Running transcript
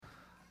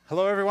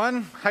Hello,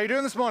 everyone. How you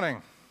doing this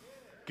morning?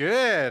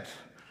 Good.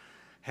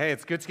 Hey,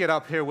 it's good to get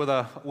up here with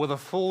a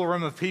full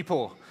room of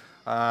people.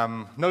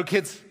 No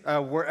kids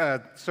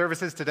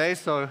services today,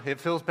 so it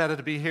feels better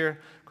to be here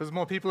because there's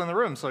more people in the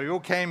room. So you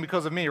all came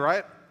because of me,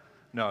 right?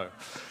 No.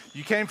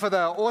 You came for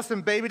the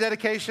awesome baby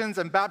dedications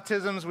and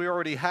baptisms we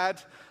already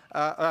had.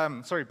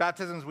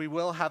 Baptisms we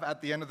will have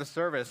at the end of the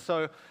service.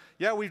 So,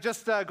 yeah, we've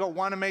just got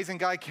one amazing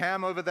guy,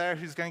 Cam, over there,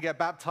 who's going to get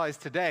baptized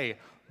today.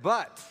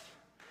 But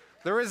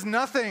there is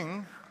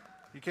nothing...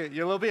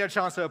 There'll be a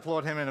chance to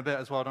applaud him in a bit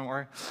as well, don't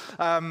worry.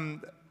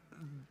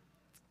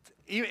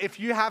 If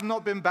you have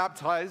not been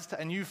baptized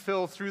and you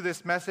feel through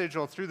this message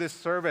or through this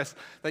service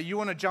that you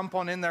want to jump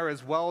on in there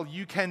as well,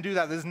 you can do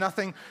that. There's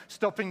nothing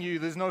stopping you.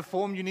 There's no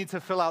form you need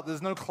to fill out.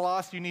 There's no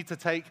class you need to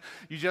take.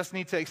 You just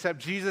need to accept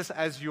Jesus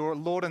as your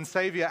Lord and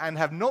Savior and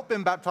have not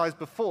been baptized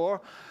before,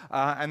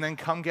 and then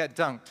come get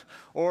dunked.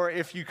 Or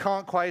if you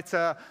can't quite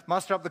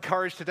muster up the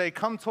courage today,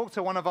 come talk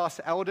to one of us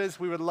elders.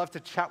 We would love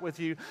to chat with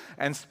you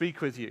and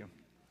speak with you.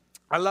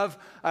 I love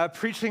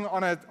preaching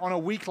on a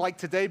week like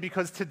today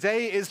because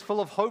today is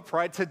full of hope,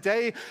 right?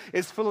 Today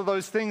is full of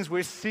those things.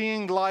 We're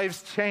seeing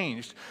lives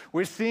changed.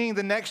 We're seeing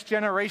the next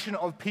generation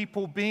of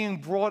people being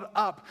brought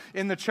up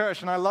in the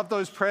church. And I love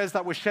those prayers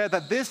that were shared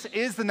that this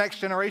is the next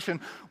generation.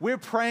 We're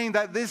praying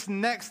that this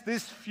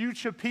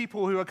future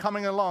people who are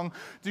coming along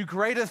do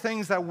greater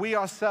things that we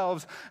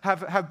ourselves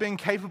have been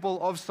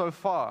capable of so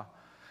far.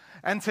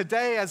 And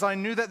today, as I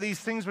knew that these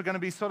things were going to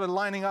be sort of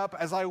lining up,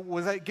 as I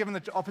was given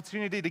the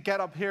opportunity to get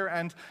up here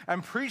and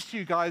preach to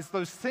you guys,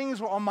 those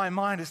things were on my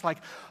mind. It's like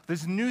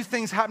there's new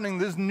things happening,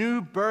 there's new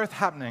birth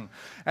happening.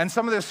 And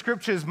some of the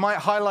scriptures might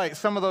highlight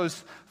some of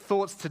those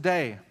thoughts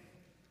today.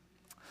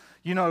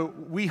 You know,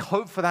 we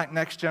hope for that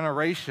next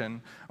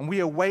generation, and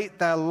we await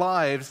their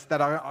lives that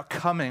are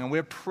coming, and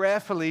we're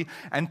prayerfully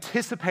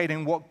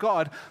anticipating what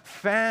God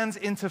fans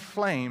into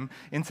flame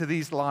into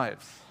these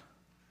lives.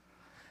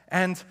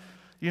 And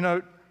you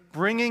know,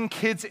 bringing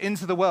kids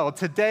into the world.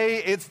 Today,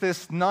 it's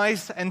this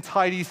nice and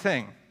tidy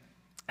thing.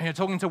 And you're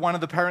talking to one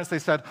of the parents, they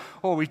said,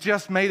 oh, we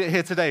just made it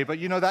here today. But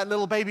you know, that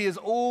little baby is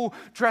all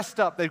dressed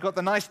up. They've got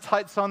the nice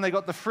tights on. They've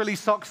got the frilly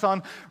socks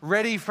on,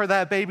 ready for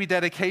their baby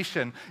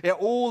dedication. It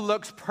all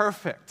looks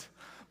perfect.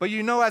 But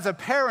you know, as a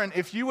parent,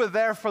 if you were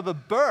there for the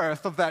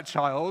birth of that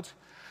child,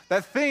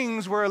 that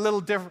things were a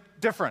little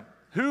different.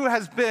 Who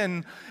has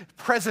been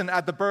present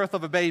at the birth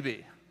of a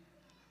baby?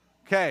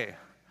 Okay.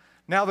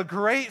 Now, the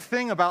great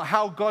thing about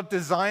how God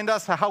designed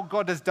us, how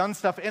God has done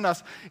stuff in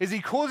us, is He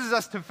causes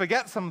us to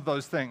forget some of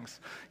those things.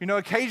 You know,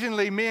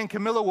 occasionally, me and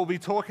Camilla will be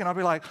talking, I'll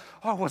be like,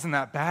 oh, it wasn't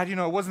that bad, you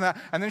know, it wasn't that.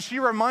 And then she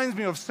reminds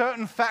me of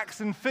certain facts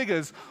and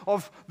figures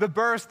of the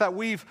births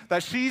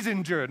that she's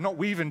endured. Not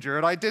we've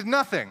endured, I did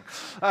nothing.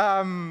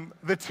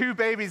 The two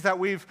babies that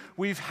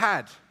we've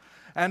had.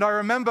 And I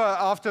remember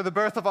after the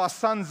birth of our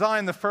son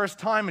Zion the first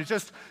time, it's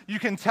just, you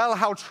can tell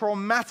how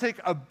traumatic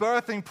a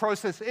birthing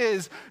process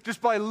is just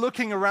by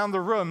looking around the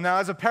room. Now,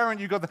 as a parent,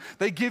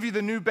 they give you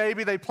the new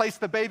baby, they place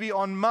the baby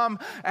on mom,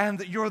 and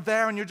you're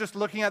there and you're just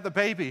looking at the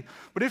baby.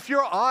 But if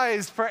your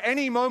eyes for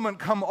any moment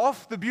come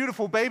off the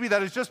beautiful baby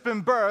that has just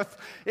been birthed,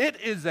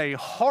 it is a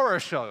horror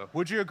show.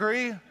 Would you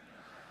agree?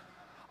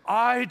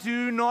 I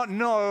do not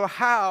know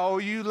how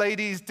you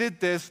ladies did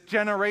this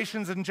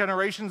generations and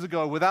generations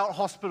ago without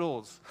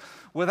hospitals,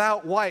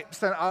 without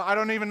wipes, and I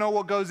don't even know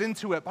what goes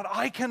into it, but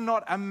I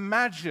cannot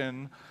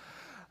imagine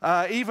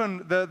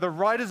even the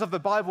writers of the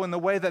Bible in the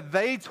way that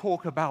they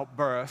talk about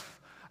birth,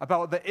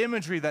 about the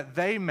imagery that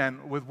they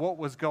meant with what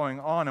was going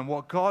on and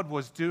what God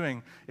was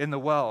doing in the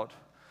world.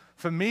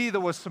 For me,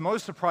 the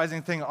most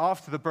surprising thing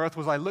after the birth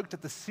was I looked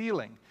at the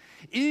ceiling.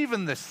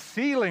 Even the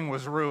ceiling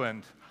was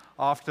ruined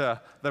after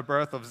the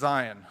birth of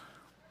Zion.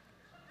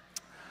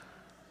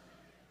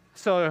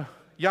 So,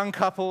 young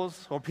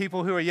couples or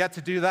people who are yet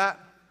to do that,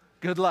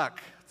 good luck.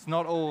 It's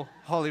not all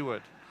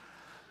Hollywood.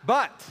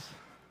 But,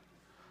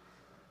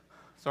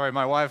 sorry,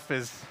 my wife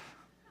is,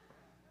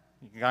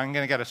 I'm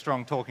going to get a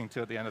strong talking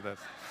to at the end of this.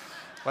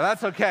 But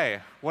that's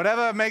okay.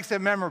 Whatever makes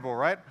it memorable,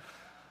 right?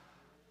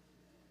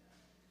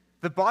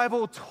 The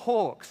Bible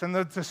talks, and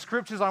the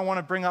scriptures I want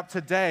to bring up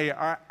today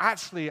are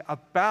actually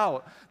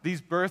about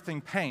these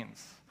birthing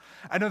pains.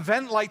 An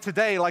event like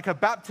today, like a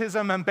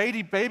baptism and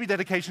baby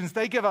dedications,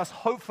 they give us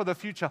hope for the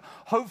future,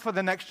 hope for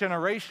the next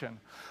generation.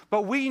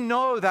 But we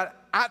know that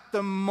at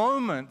the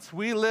moment,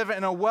 we live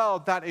in a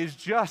world that is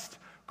just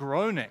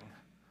groaning.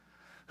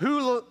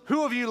 Who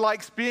of you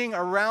likes being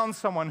around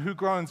someone who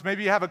groans?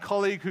 Maybe you have a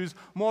colleague who's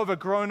more of a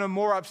groaner,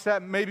 more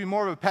upset, maybe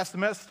more of a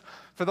pessimist.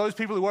 For those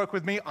people who work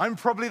with me, I'm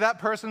probably that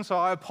person, so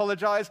I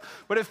apologize.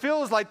 But it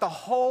feels like the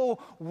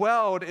whole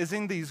world is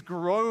in these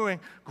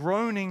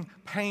groaning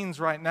pains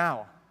right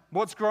now.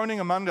 What's groaning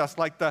among us?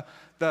 Like the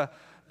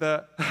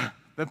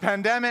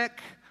pandemic,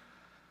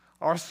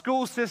 our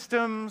school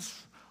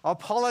systems, our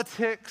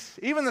politics,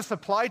 even the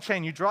supply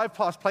chain. You drive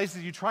past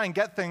places, you try and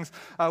get things.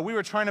 We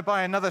were trying to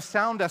buy another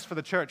sound desk for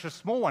the church, a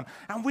small one,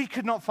 and we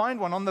could not find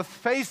one. On the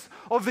face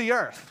of the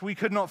earth, we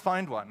could not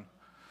find one.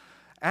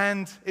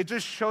 And it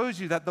just shows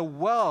you that the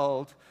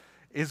world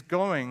is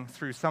going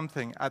through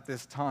something at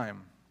this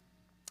time.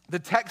 The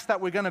text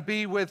that we're going to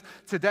be with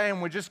today,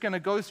 and we're just going to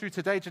go through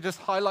today to just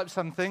highlight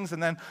some things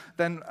and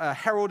then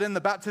herald in the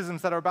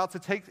baptisms that are about to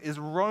take, is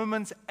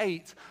Romans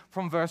 8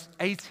 from verse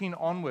 18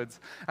 onwards.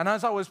 And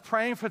as I was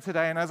praying for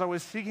today and as I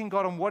was seeking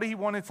God on what he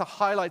wanted to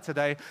highlight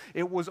today,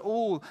 it was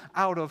all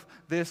out of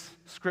this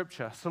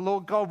scripture. So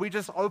Lord God, we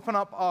just open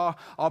up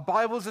our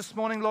Bibles this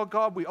morning, Lord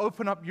God. We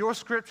open up your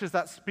scriptures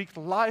that speak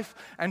life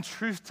and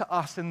truth to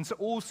us in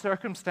all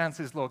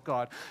circumstances, Lord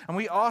God. And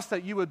we ask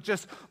that you would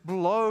just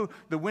blow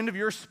the wind of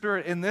your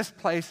Spirit in this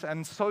place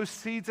and sow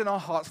seeds in our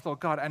hearts,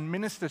 Lord God, and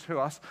minister to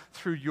us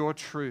through your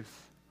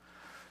truth.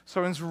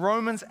 So in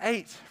Romans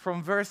 8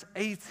 from verse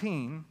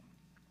 18,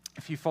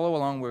 if you follow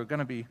along, we're going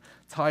to be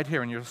tied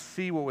here and you'll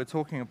see what we're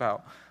talking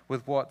about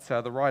with what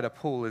the writer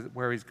Paul is,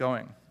 where he's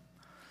going.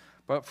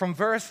 But from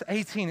verse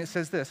 18 it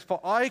says this,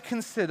 "For I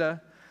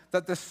consider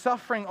that the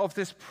suffering of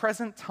this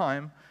present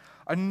time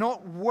are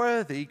not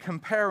worthy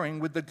comparing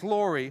with the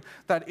glory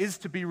that is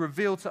to be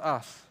revealed to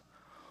us.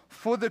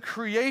 For the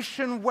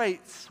creation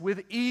waits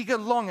with eager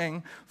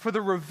longing for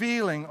the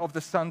revealing of the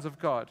sons of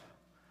God."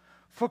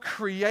 For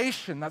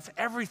creation, that's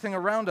everything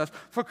around us,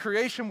 for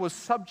creation was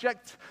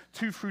subject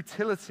to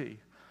futility,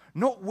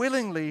 not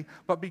willingly,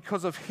 but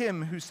because of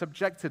him who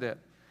subjected it,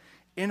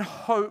 in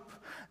hope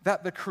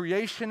that the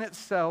creation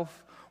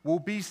itself will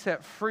be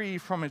set free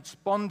from its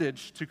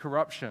bondage to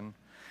corruption,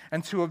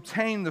 and to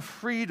obtain the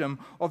freedom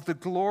of the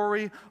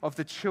glory of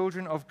the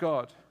children of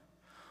God.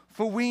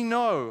 For we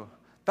know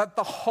that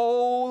the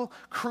whole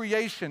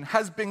creation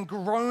has been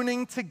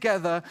groaning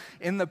together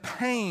in the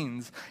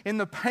pains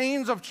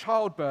of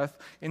childbirth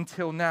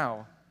until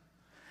now.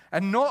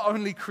 And not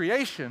only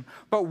creation,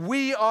 but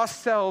we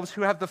ourselves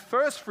who have the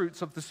first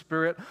fruits of the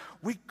Spirit,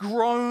 we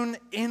groan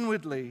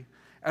inwardly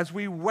as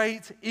we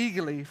wait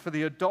eagerly for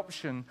the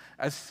adoption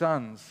as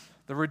sons,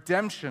 the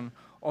redemption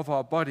of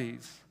our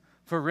bodies.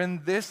 For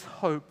in this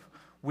hope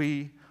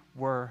we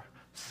were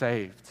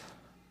saved.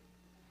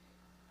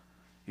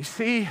 You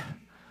see,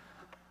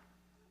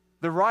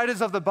 the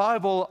writers of the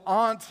Bible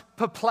aren't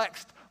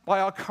perplexed by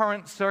our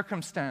current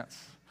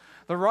circumstance.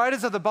 The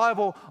writers of the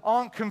Bible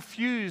aren't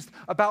confused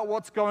about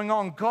what's going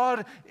on.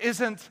 God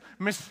isn't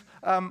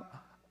at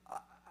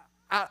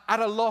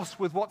a loss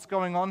with what's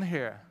going on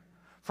here.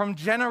 From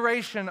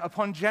generation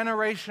upon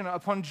generation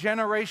upon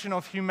generation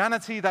of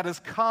humanity that has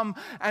come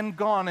and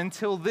gone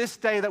until this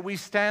day that we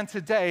stand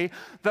today,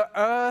 the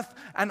earth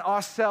and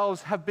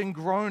ourselves have been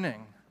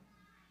groaning.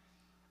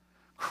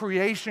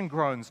 Creation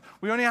groans.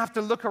 We only have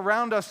to look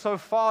around us so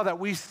far that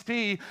we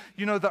see,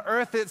 the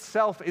earth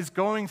itself is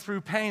going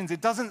through pains.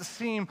 It doesn't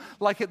seem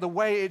like it the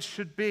way it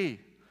should be.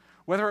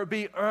 Whether it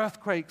be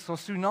earthquakes or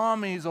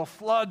tsunamis or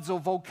floods or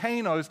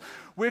volcanoes,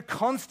 we're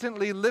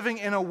constantly living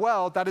in a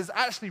world that is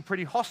actually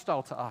pretty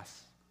hostile to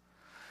us.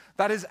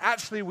 That is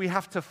actually, we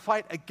have to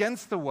fight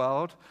against the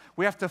world.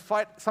 We have to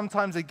fight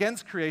sometimes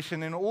against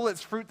creation in all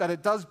its fruit that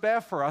it does bear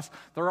for us.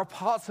 There are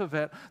parts of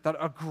it that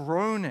are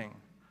groaning,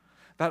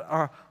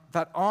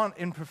 that aren't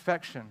in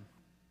perfection.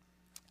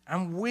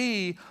 And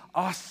we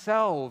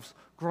ourselves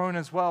groan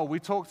as well. We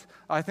talked,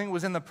 I think it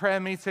was in the prayer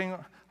meeting,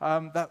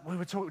 that we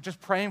were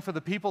just praying for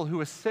the people who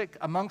are sick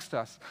amongst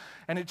us.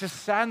 And it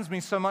just saddens me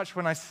so much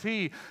when I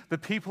see the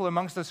people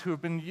amongst us who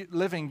have been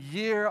living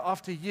year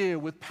after year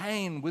with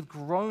pain, with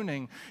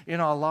groaning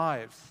in our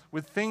lives,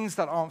 with things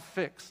that aren't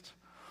fixed.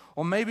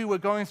 Or maybe we're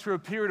going through a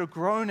period of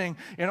groaning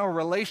in our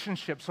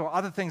relationships or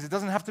other things. It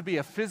doesn't have to be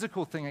a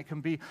physical thing. It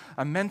can be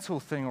a mental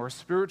thing or a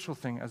spiritual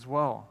thing as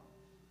well.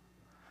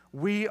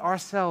 We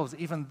ourselves,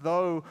 even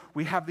though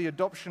we have the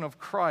adoption of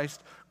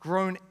Christ,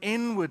 groan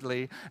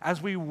inwardly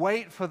as we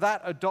wait for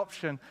that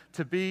adoption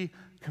to be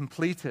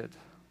completed.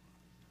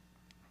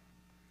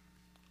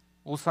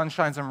 All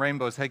sunshines and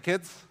rainbows. Hey,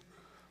 kids?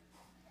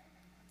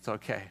 It's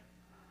okay.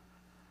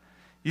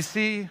 You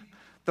see,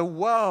 the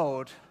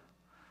world,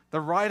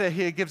 the writer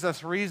here gives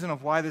us reason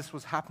of why this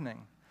was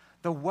happening.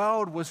 The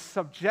world was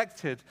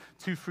subjected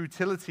to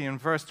futility in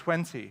verse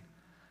 20.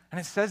 And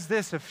it says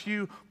this, a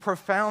few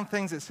profound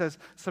things. It says,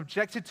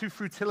 subjected to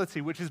futility,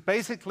 which is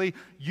basically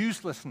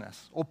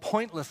uselessness or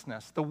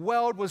pointlessness. The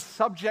world was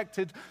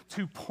subjected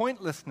to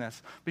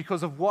pointlessness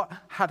because of what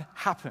had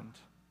happened.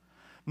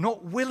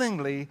 Not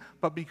willingly,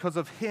 but because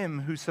of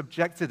him who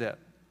subjected it.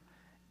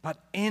 But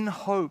in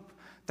hope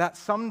that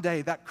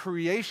someday that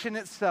creation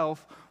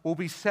itself will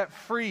be set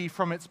free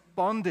from its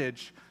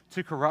bondage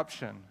to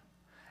corruption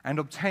and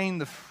obtain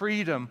the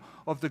freedom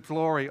of the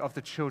glory of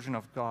the children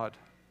of God.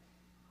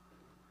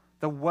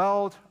 The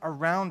world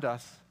around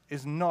us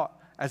is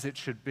not as it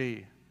should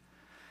be.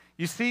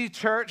 You see,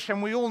 church,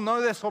 and we all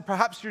know this, or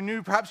perhaps you're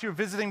new, perhaps you're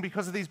visiting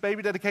because of these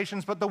baby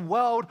dedications, but the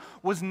world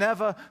was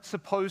never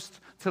supposed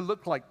to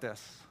look like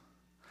this.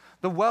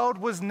 The world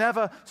was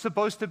never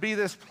supposed to be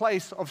this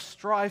place of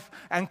strife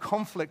and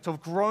conflict,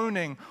 of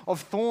groaning,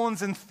 of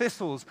thorns and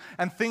thistles,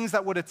 and things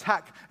that would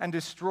attack and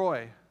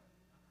destroy.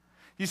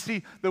 You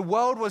see, the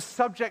world was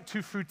subject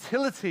to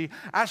futility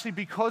actually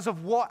because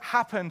of what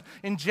happened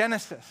in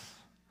Genesis.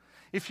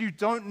 If you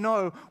don't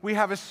know, we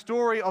have a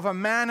story of a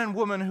man and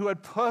woman who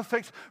had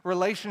perfect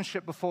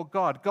relationship before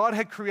God. God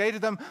had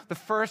created them, the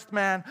first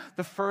man,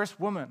 the first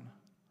woman.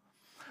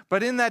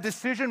 But in their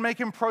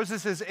decision-making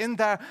processes, in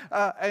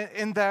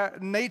their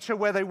nature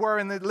where they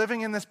were,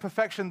 living in this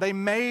perfection, they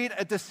made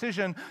a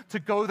decision to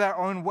go their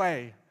own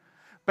way,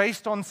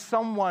 based on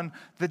someone,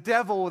 the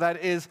devil,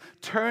 that is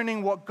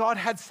turning what God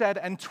had said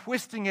and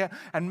twisting it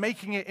and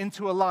making it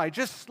into a lie,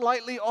 just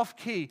slightly off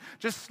key,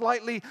 just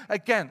slightly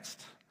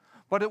against.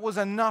 But it was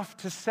enough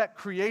to set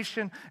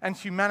creation and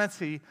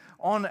humanity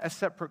on a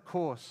separate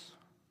course.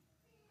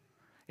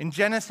 In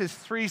Genesis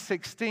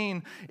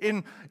 3:16,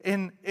 in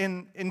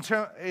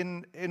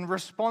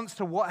response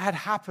to what had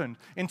happened,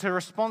 in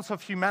response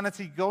of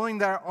humanity going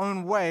their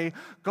own way,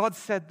 God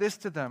said this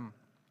to them.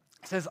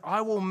 It says,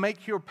 I will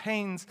make your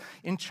pains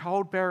in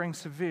childbearing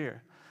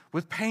severe.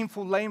 With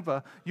painful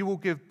labor, you will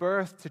give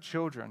birth to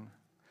children.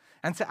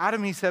 And to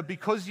Adam he said,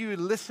 because you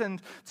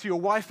listened to your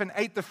wife and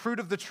ate the fruit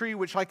of the tree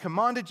which I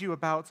commanded you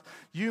about,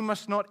 you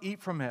must not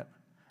eat from it.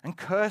 And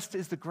cursed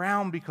is the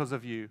ground because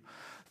of you.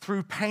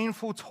 Through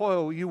painful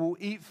toil you will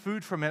eat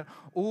food from it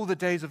all the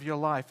days of your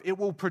life. It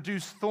will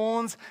produce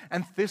thorns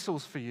and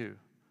thistles for you.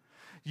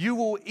 You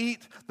will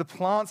eat the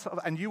plants of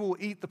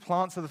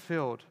the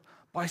field.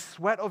 By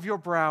sweat of your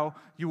brow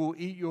you will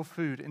eat your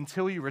food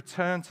until you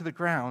return to the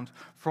ground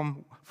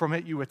from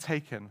it you were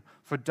taken.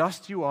 For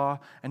dust you are,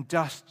 and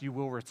dust you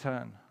will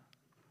return.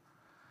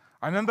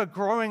 I remember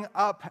growing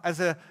up as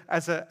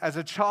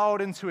a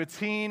child, into a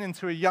teen,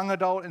 into a young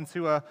adult,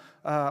 into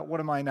what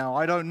am I now?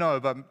 I don't know,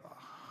 but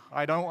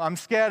I'm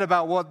scared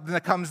about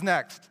what comes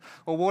next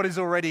or what is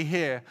already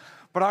here.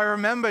 But I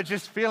remember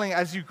just feeling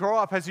as you grow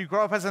up as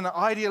an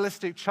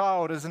idealistic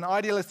child, as an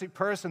idealistic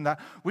person, that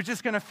we're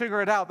just going to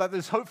figure it out, that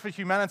there's hope for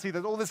humanity,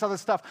 that all this other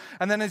stuff.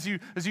 And then as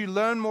you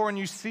learn more and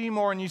you see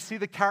more and you see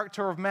the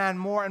character of man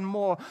more and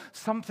more,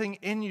 something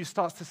in you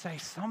starts to say,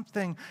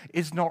 something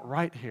is not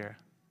right here.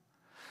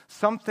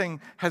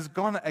 Something has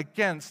gone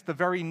against the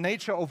very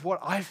nature of what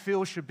I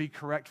feel should be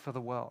correct for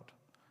the world.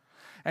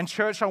 And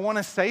church, I want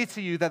to say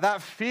to you that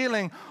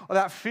feeling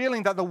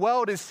that the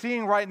world is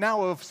seeing right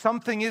now of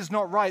something is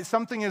not right,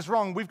 something is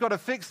wrong, we've got to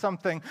fix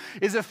something,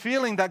 is a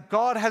feeling that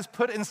God has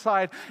put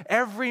inside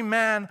every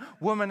man,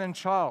 woman, and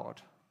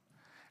child.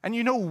 And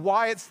you know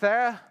why it's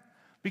there?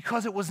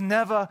 Because it was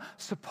never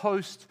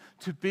supposed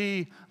to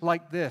be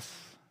like this.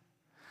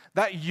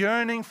 That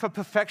yearning for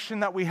perfection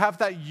that we have,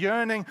 that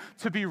yearning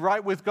to be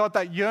right with God,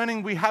 that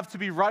yearning we have to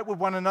be right with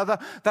one another,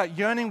 that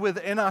yearning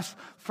within us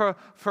for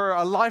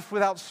a life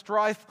without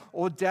strife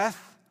or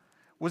death,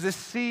 was a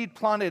seed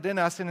planted in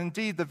us, and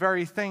indeed the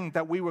very thing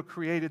that we were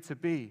created to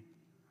be.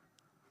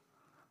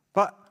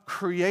 But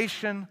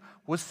creation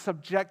was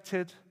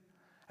subjected,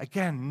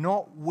 again,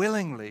 not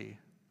willingly,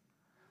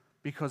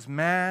 because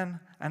man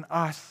and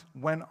us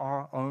went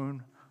our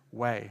own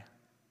way.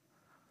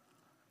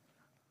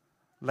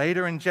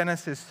 Later in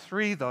Genesis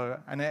 3, though,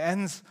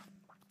 and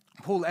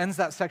Paul ends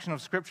that section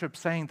of Scripture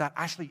saying that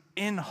actually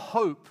in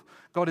hope,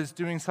 God is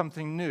doing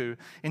something new.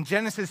 In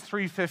Genesis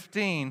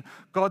 3:15,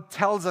 God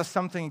tells us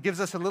something, gives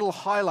us a little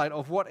highlight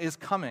of what is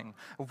coming,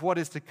 of what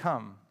is to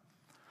come.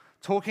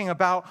 Talking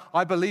about,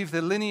 I believe,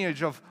 the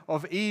lineage of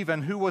Eve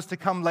and who was to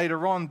come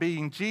later on,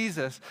 being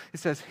Jesus, it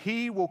says,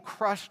 he will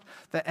crush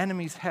the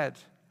enemy's head,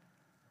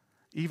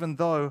 even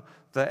though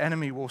the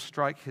enemy will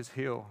strike his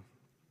heel.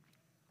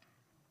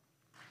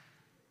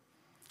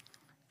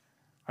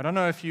 I don't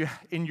know if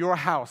in your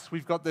house,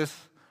 we've got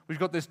this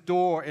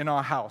door in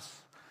our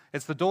house.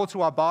 It's the door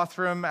to our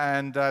bathroom,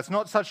 and it's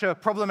not such a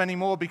problem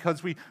anymore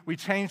because we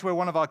changed where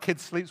one of our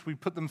kids sleeps. We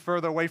put them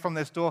further away from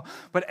this door.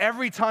 But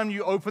every time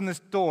you open this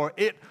door,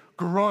 it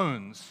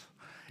groans.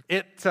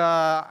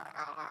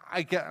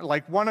 I get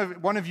like one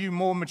of you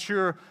more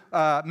mature,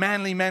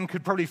 manly men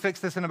could probably fix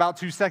this in about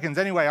 2 seconds.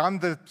 Anyway, I'm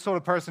the sort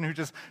of person who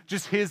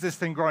just hears this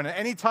thing growing. And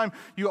anytime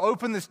you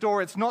open this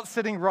door, it's not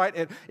sitting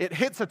right. It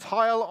hits a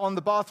tile on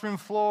the bathroom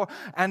floor,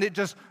 and it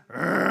just.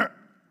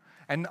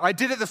 And I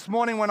did it this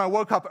morning when I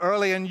woke up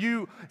early, and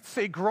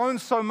it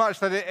groans so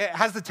much that it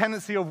has the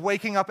tendency of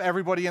waking up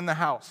everybody in the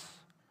house.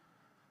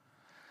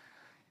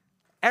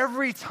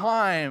 Every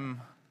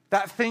time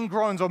that thing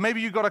groans, or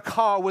maybe you got a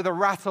car with a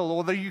rattle,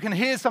 or you can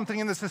hear something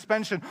in the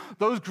suspension,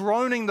 those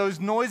groaning, those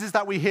noises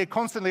that we hear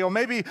constantly, or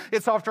maybe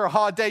it's after a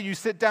hard day, you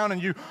sit down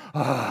and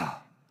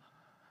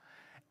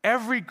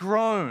every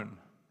groan,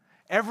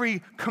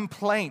 every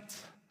complaint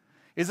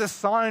is a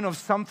sign of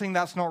something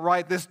that's not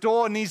right. This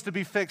door needs to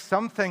be fixed.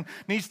 Something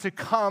needs to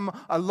come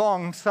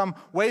along. Some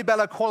way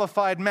better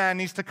qualified man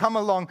needs to come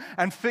along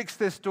and fix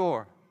this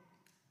door,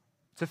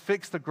 to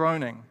fix the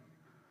groaning.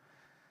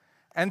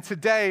 And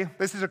today,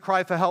 this is a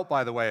cry for help,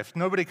 by the way. If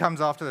nobody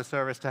comes after the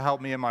service to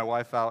help me and my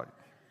wife out,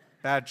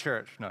 bad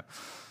church, no.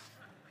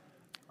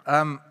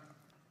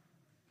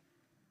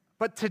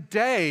 But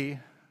today,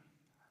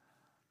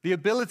 the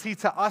ability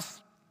to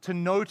us to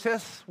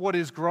notice what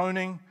is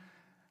groaning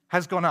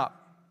has gone up.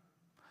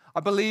 I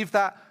believe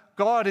that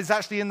God is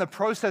actually in the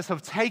process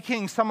of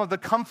taking some of the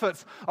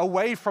comforts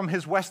away from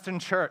his Western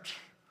church.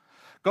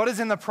 God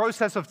is in the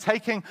process of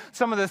taking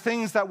some of the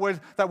things that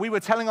we were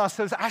telling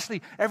ourselves,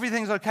 actually,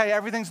 everything's okay,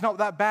 everything's not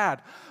that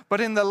bad.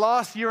 But in the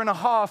last year and a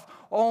half,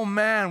 oh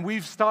man,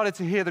 we've started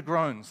to hear the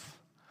groans.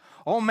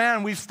 Oh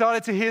man, we've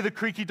started to hear the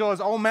creaky doors.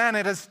 Oh man,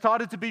 it has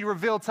started to be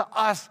revealed to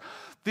us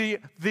the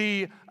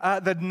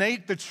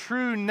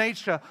true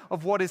nature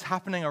of what is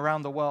happening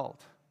around the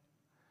world.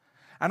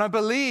 And I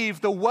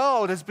believe the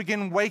world has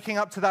begun waking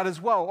up to that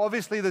as well.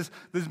 Obviously, there's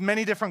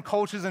many different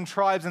cultures and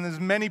tribes, and there's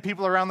many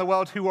people around the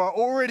world who are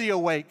already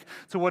awake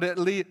to what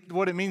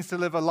it means to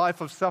live a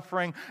life of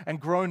suffering and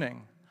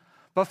groaning.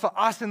 But for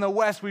us in the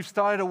West, we've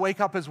started to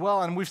wake up as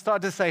well, and we've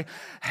started to say,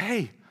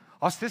 hey,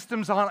 our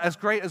systems aren't as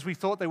great as we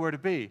thought they were to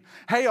be.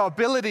 Hey, our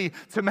ability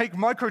to make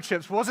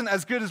microchips wasn't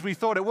as good as we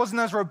thought. It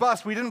wasn't as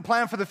robust. We didn't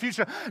plan for the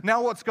future.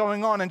 Now what's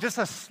going on? And just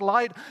a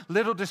slight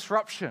little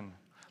disruption,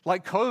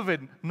 like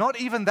COVID, not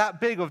even that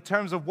big in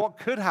terms of what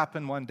could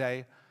happen one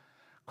day,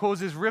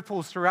 causes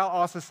ripples throughout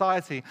our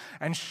society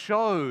and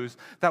shows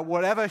that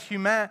whatever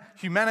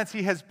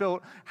humanity has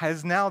built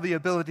has now the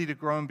ability to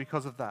grow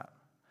because of that.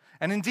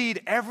 And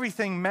indeed,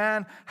 everything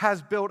man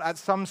has built at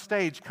some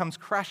stage comes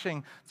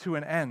crashing to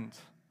an end.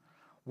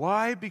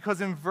 Why?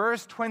 Because in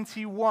verse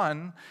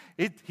 21,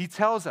 he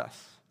tells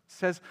us,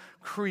 says,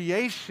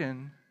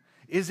 creation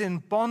is in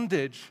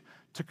bondage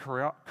to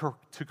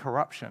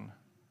corruption.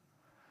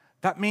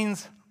 That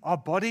means our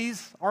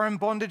bodies are in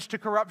bondage to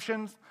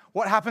corruption.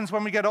 What happens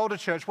when we get older,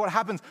 church? What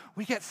happens?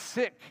 We get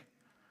sick.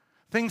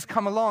 Things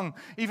come along.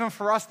 Even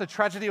for us, the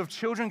tragedy of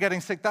children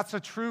getting sick, that's a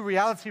true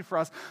reality for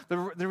us.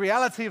 The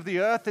reality of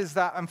the earth is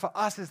that, and for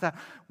us, is that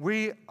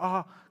we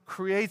are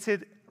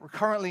created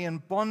currently in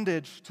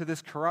bondage to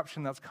this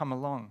corruption that's come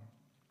along.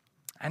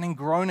 And in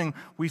groaning,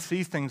 we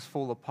see things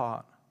fall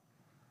apart.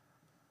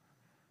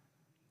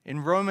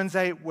 In Romans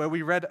 8, where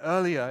we read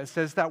earlier, it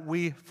says that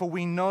we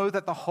know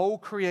that the whole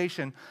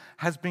creation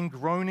has been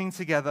groaning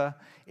together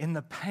in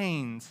the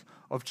pains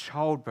of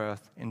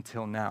childbirth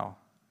until now.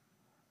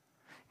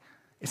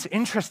 It's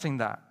interesting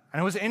that. And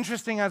it was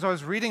interesting as I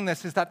was reading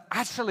this, is that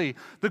actually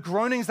the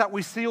groanings that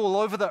we see all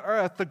over the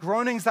earth, the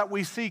groanings that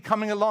we see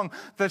coming along,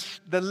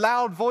 the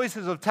loud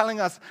voices of telling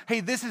us,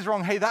 hey, this is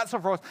wrong, hey, that's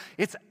wrong,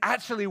 it's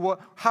actually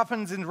what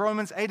happens in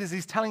Romans 8 is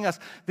he's telling us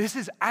this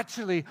is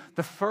actually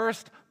the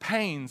first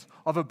pains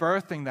of a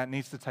birthing that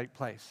needs to take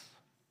place.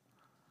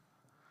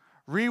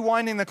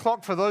 Rewinding the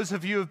clock for those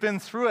of you who have been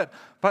through it,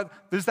 but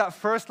there's that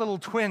first little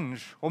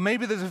twinge, or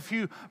maybe there's a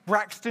few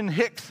Braxton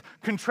Hicks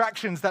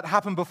contractions that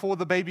happen before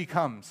the baby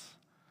comes.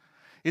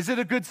 Is it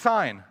a good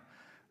sign?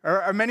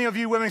 Or many of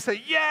you women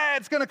say, yeah,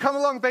 it's going to come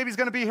along, baby's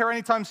going to be here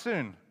anytime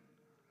soon?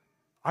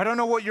 I don't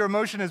know what your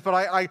emotion is, but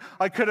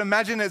I could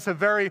imagine it's a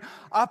very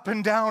up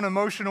and down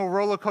emotional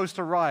roller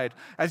coaster ride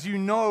as you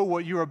know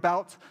what you're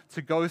about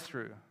to go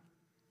through.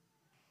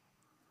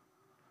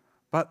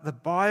 But the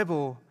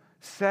Bible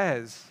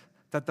says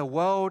that the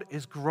world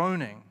is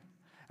groaning,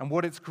 and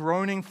what it's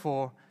groaning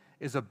for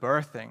is a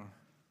birthing.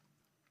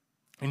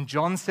 In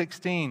John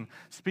 16,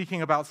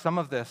 speaking about some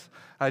of this,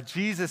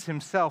 Jesus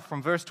himself,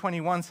 from verse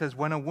 21, says,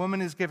 when a woman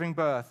is giving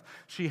birth,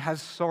 she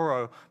has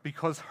sorrow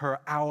because her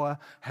hour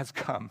has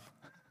come.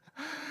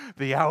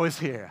 The hour's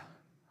here.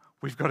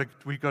 We've got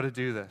to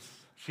do this.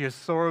 She has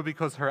sorrow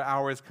because her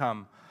hour has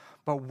come.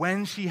 But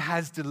when she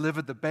has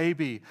delivered the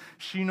baby,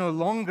 she no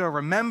longer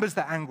remembers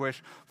the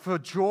anguish for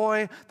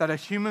joy that a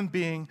human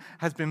being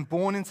has been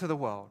born into the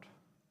world.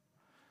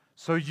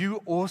 So you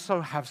also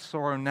have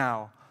sorrow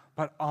now,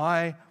 but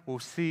I will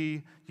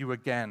see you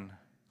again,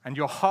 and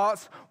your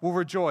hearts will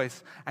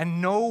rejoice, and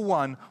no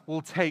one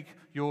will take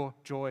your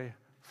joy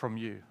from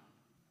you.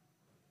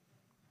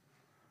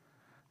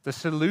 The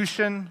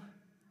solution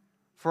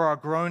for our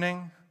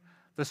groaning,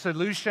 the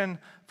solution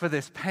for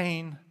this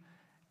pain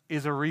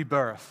is a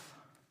rebirth.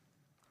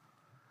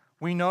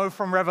 We know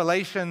from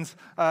Revelations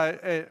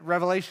 20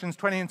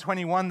 and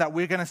 21 that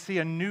we're going to see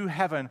a new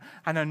heaven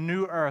and a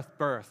new earth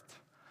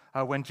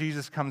birthed when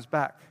Jesus comes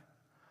back.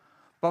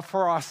 But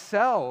for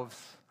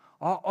ourselves,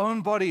 our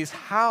own bodies,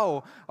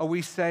 how are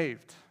we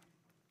saved?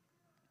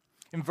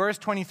 In verse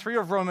 23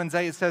 of Romans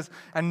 8, it says,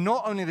 and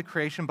not only the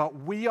creation, but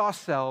we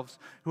ourselves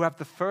who have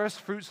the first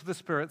fruits of the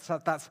Spirit,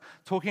 so that's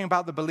talking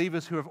about the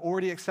believers who have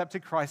already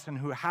accepted Christ and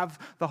who have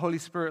the Holy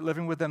Spirit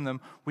living within them,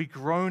 we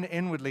groan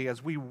inwardly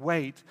as we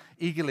wait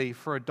eagerly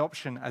for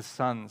adoption as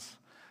sons,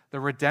 the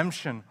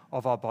redemption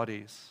of our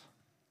bodies.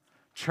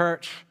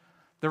 Church,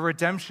 the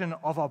redemption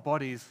of our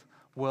bodies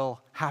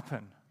will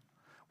happen.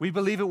 We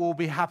believe it will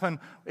happen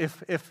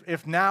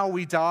if now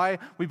we die.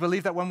 We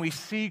believe that when we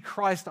see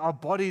Christ, our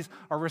bodies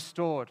are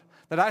restored.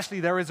 That actually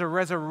there is a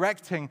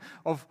resurrecting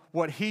of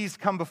what he's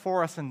come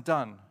before us and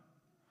done.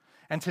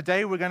 And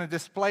today we're going to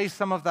display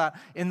some of that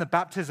in the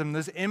baptism.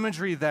 There's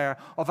imagery there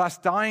of us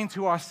dying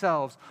to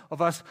ourselves,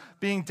 of us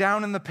being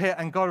down in the pit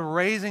and God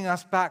raising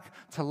us back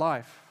to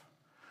life.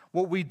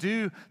 What we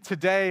do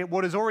today,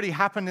 what has already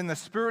happened in the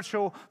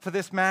spiritual for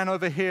this man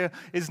over here,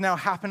 is now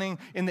happening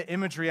in the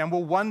imagery and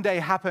will one day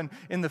happen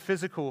in the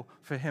physical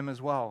for him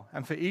as well,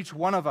 and for each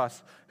one of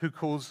us who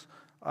calls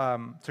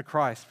to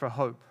Christ for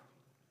hope.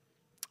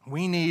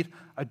 We need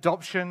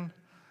adoption,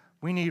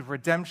 we need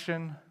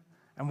redemption,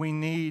 and we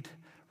need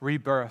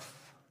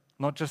rebirth.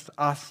 Not just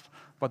us,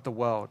 but the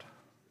world.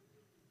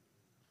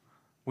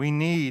 We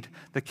need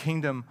the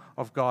kingdom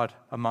of God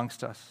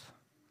amongst us.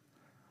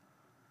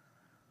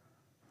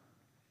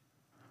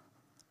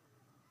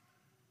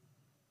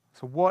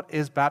 So what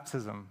is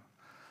baptism?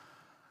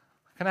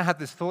 I kind of had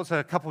this thought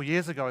a couple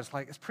years ago.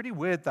 It's pretty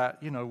weird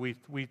that,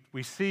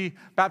 we see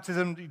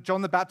baptism.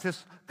 John the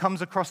Baptist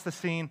comes across the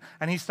scene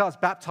and he starts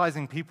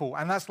baptizing people.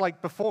 And that's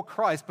like before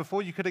Christ,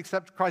 before you could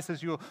accept Christ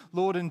as your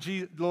Lord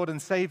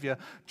and Savior,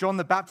 John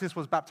the Baptist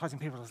was baptizing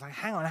people. I was like,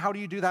 hang on, how do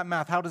you do that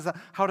math? How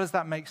does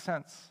that make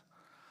sense?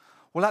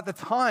 Well, at the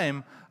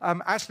time,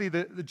 actually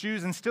the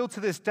Jews, and still to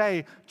this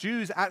day,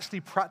 Jews actually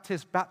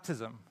practice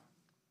baptism.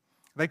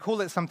 They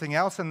call it something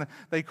else, and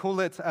they call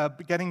it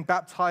getting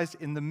baptized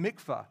in the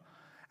mikveh.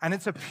 And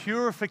it's a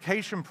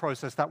purification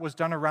process that was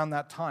done around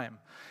that time.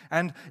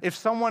 And if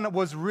someone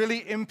was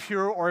really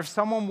impure, or if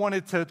someone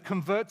wanted to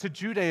convert to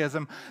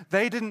Judaism,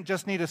 they didn't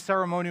just need a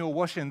ceremonial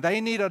washing.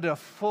 They needed a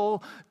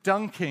full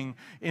dunking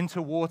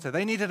into water.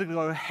 They needed to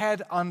go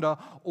head under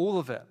all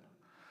of it.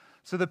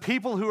 So the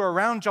people who were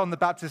around John the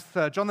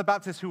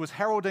Baptist who was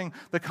heralding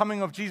the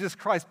coming of Jesus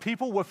Christ,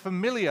 people were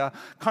familiar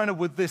kind of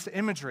with this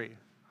imagery.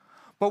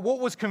 But what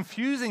was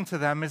confusing to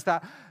them is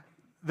that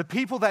the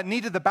people that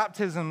needed the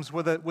baptisms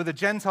were the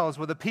Gentiles,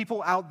 were the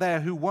people out there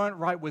who weren't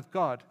right with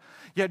God.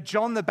 Yet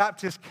John the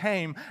Baptist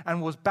came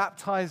and was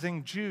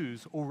baptizing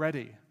Jews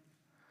already.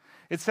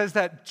 It says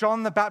that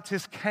John the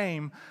Baptist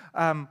came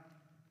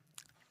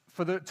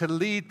to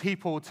lead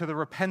people to the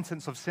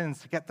repentance of sins,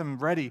 to get them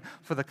ready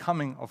for the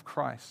coming of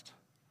Christ.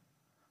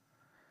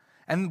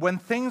 And when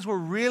things were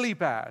really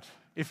bad,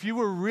 if you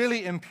were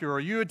really impure,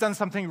 you had done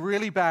something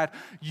really bad,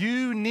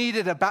 you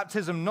needed a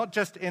baptism not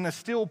just in a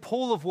still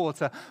pool of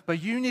water,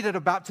 but you needed a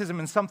baptism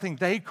in something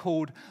they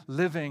called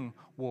living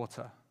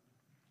water.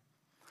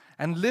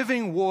 And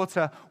living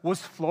water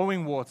was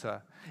flowing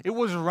water. It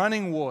was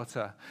running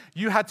water.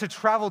 You had to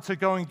travel to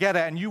go and get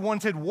it, and you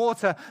wanted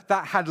water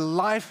that had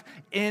life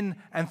in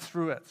and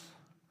through it,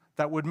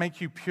 that would make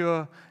you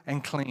pure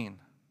and clean.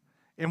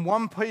 In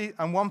 1 Peter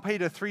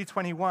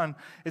 3:21,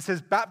 it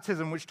says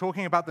baptism, which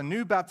talking about the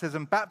new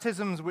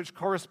baptisms which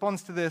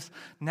corresponds to this,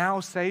 now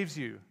saves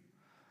you.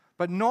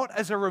 But not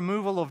as a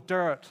removal of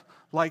dirt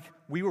like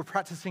we were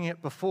practicing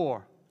it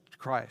before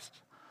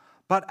Christ,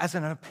 but as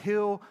an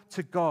appeal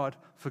to God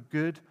for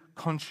good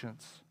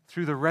conscience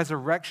through the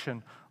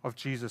resurrection of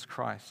Jesus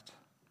Christ.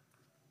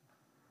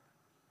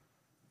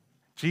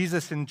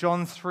 Jesus in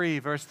John 3,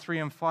 verse 3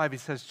 and 5, he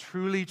says,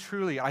 "Truly,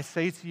 truly, I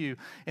say to you,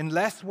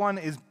 unless one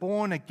is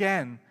born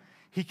again,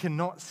 he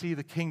cannot see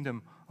the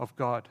kingdom of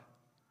God."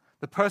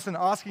 The person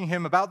asking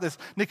him about this,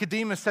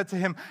 Nicodemus, said to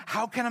him,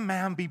 "How can a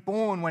man be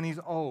born when he's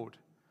old?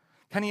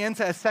 Can he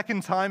enter a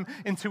second time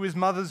into his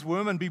mother's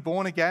womb and be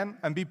born again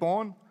and be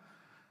born?"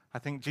 I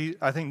think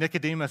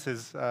Nicodemus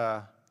is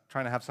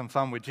trying to have some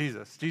fun with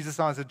Jesus.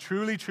 Jesus answered,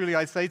 "Truly, truly,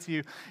 I say to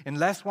you,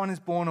 unless one is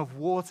born of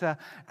water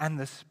and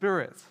the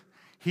Spirit,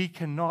 he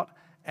cannot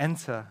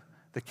enter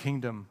the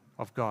kingdom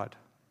of God."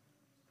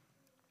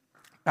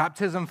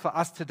 Baptism for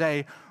us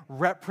today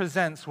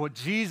represents what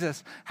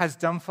Jesus has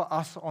done for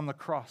us on the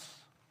cross.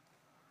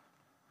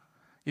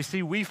 You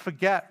see,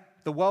 the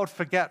world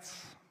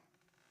forgets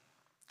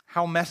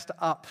how messed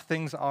up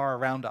things are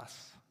around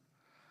us.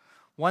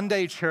 One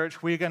day,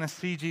 church, we're going to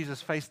see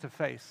Jesus face to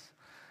face,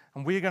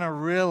 and we're going to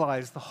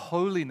realize the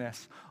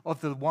holiness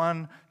of the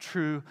one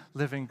true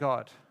living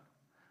God.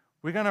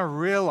 We're going to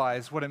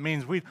realize what it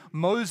means.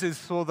 Moses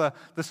saw the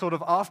sort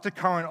of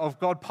aftercurrent of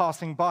God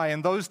passing by.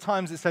 And those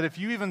times it said if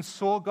you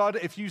saw God,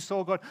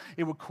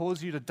 it would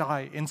cause you to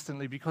die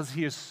instantly because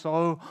he is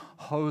so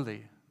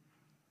holy.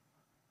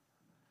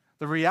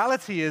 The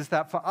reality is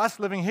that for us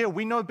living here,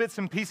 we know bits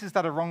and pieces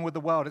that are wrong with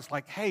the world. It's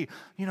like, hey,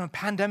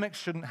 pandemics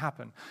shouldn't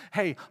happen.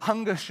 Hey,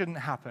 hunger shouldn't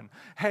happen.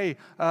 Hey,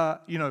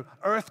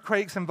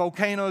 earthquakes and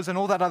volcanoes and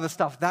all that other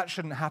stuff, that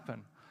shouldn't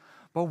happen.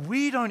 But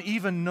we don't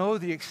even know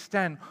the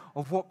extent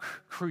of what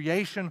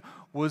creation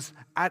was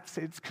at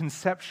its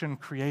conception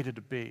created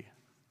to be.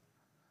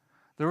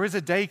 There is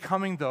a day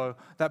coming, though,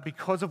 that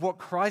because of what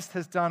Christ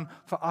has done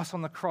for us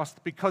on the cross,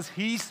 because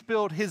he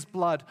spilled his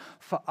blood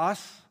for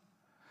us,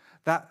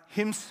 that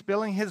him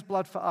spilling his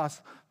blood for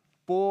us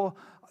bore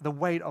the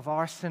weight of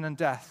our sin and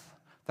death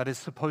that is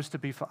supposed to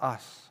be for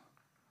us.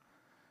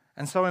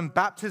 And so in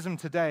baptism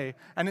today,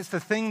 and it's the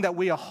thing that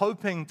we are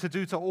hoping to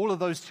do to all of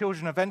those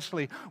children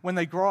eventually when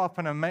they grow up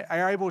and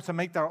are able to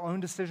make their own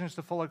decisions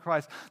to follow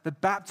Christ, the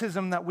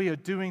baptism that we are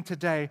doing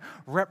today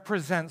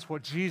represents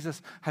what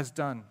Jesus has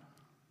done.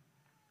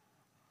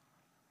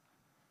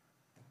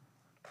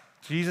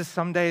 Jesus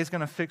someday is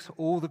going to fix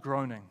all the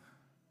groaning.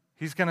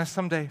 He's going to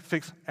someday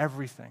fix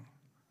everything.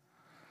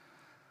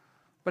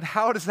 But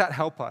how does that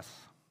help us?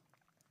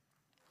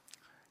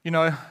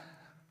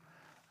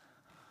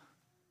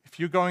 If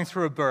you're going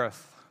through a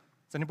birth,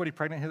 is anybody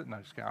pregnant here? No,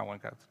 just kidding, I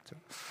won't go to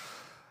it.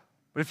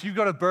 But if you've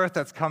got a birth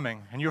that's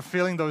coming and you're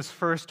feeling those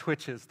first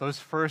twitches, those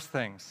first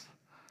things,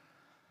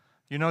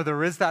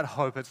 there is that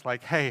hope. It's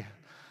like, hey,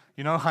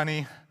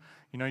 honey,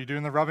 you're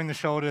doing the rubbing the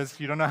shoulders.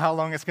 You don't know how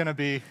long it's going to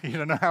be. You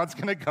don't know how it's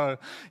going to go.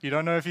 You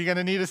don't know if you're going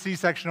to need a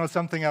C-section or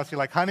something else. You're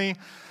like, honey,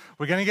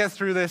 we're going to get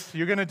through this.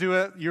 You're going to do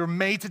it. You're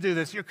made to do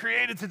this. You're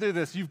created to do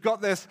this. You've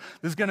got this.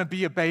 There's going to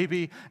be a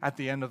baby at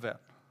the end of it.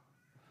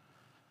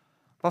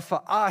 But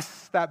for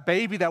us, that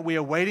baby that we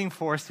are waiting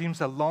for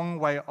seems a long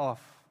way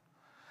off.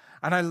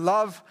 And I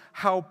love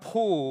how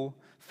Paul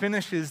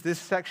finishes this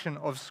section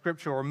of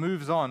Scripture, or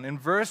moves on. In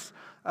verse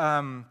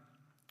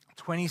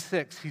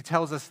 26, he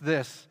tells us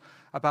this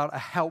about a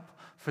help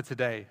for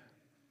today.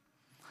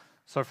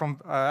 So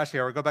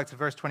I'll go back to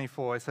verse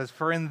 24. It says,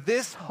 "For in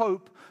this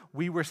hope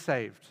we were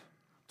saved."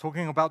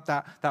 Talking about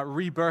that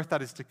rebirth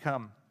that is to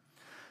come.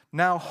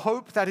 "Now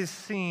hope that is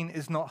seen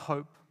is not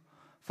hope.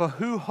 For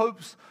who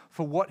hopes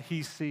for what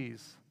he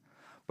sees?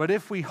 But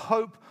if we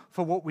hope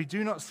for what we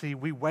do not see,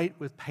 we wait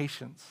with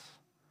patience."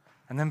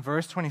 And then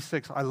verse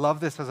 26, I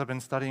love this as I've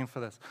been studying for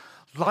this.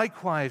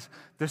 "Likewise,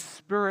 the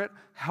Spirit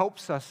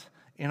helps us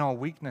in our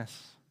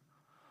weakness.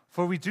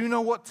 For we do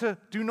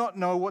not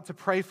know what to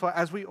pray for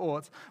as we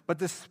ought, but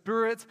the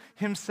Spirit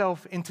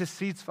himself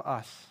intercedes for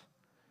us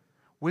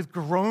with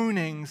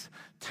groanings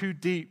too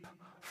deep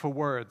for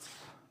words."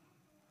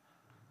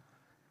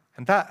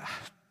 And that,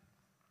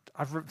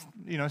 I've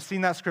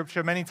seen that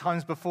scripture many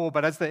times before,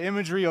 but as the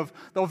imagery of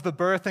the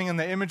birthing and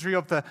the imagery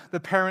of the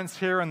parents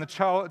here and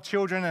the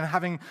children, and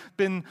having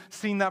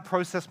seen that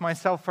process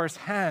myself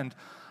firsthand,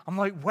 I'm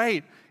like,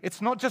 wait,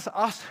 it's not just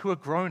us who are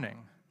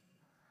groaning.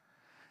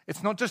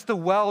 It's not just the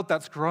world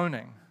that's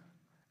groaning.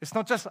 It's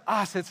not just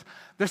us, it's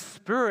the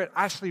Spirit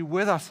actually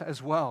with us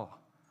as well.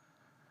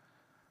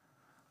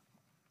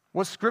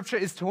 What Scripture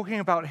is talking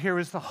about here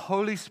is the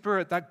Holy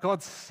Spirit that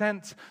God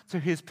sent to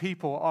his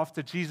people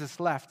after Jesus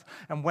left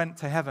and went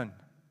to heaven.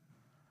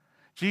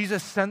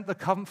 Jesus sent the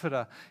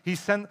Comforter. He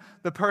sent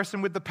the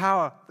person with the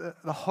power,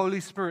 the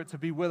Holy Spirit, to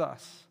be with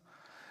us.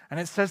 And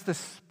it says the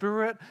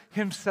Spirit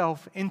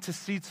himself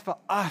intercedes for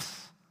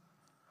us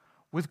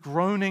with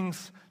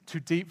groanings too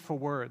deep for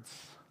words.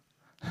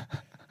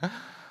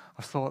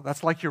 I thought,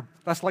 that's like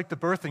the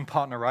birthing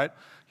partner, right?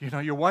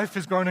 Your wife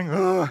is groaning,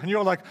 ugh, and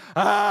you're like,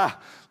 ah!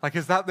 Like,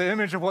 is that the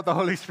image of what the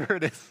Holy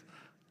Spirit is?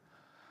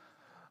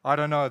 I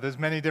don't know. There's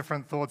many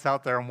different thoughts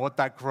out there on what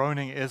that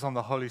groaning is on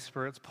the Holy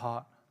Spirit's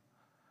part.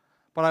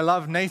 But I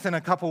love Nathan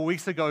a couple of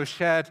weeks ago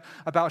shared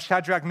about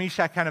Shadrach,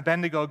 Meshach, and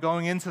Abednego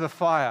going into the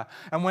fire.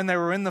 And when they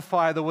were in the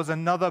fire, there was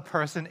another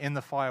person in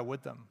the fire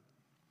with them.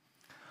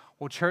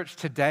 Well, church,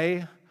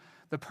 today,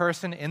 the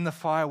person in the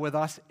fire with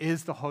us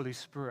is the Holy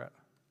Spirit.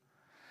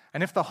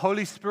 And if the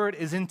Holy Spirit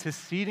is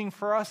interceding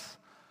for us,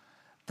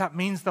 that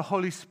means the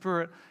Holy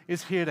Spirit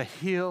is here to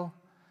heal,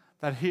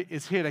 that He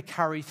is here to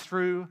carry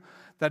through,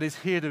 that is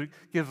here to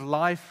give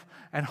life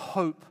and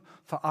hope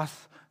for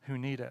us who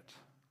need it.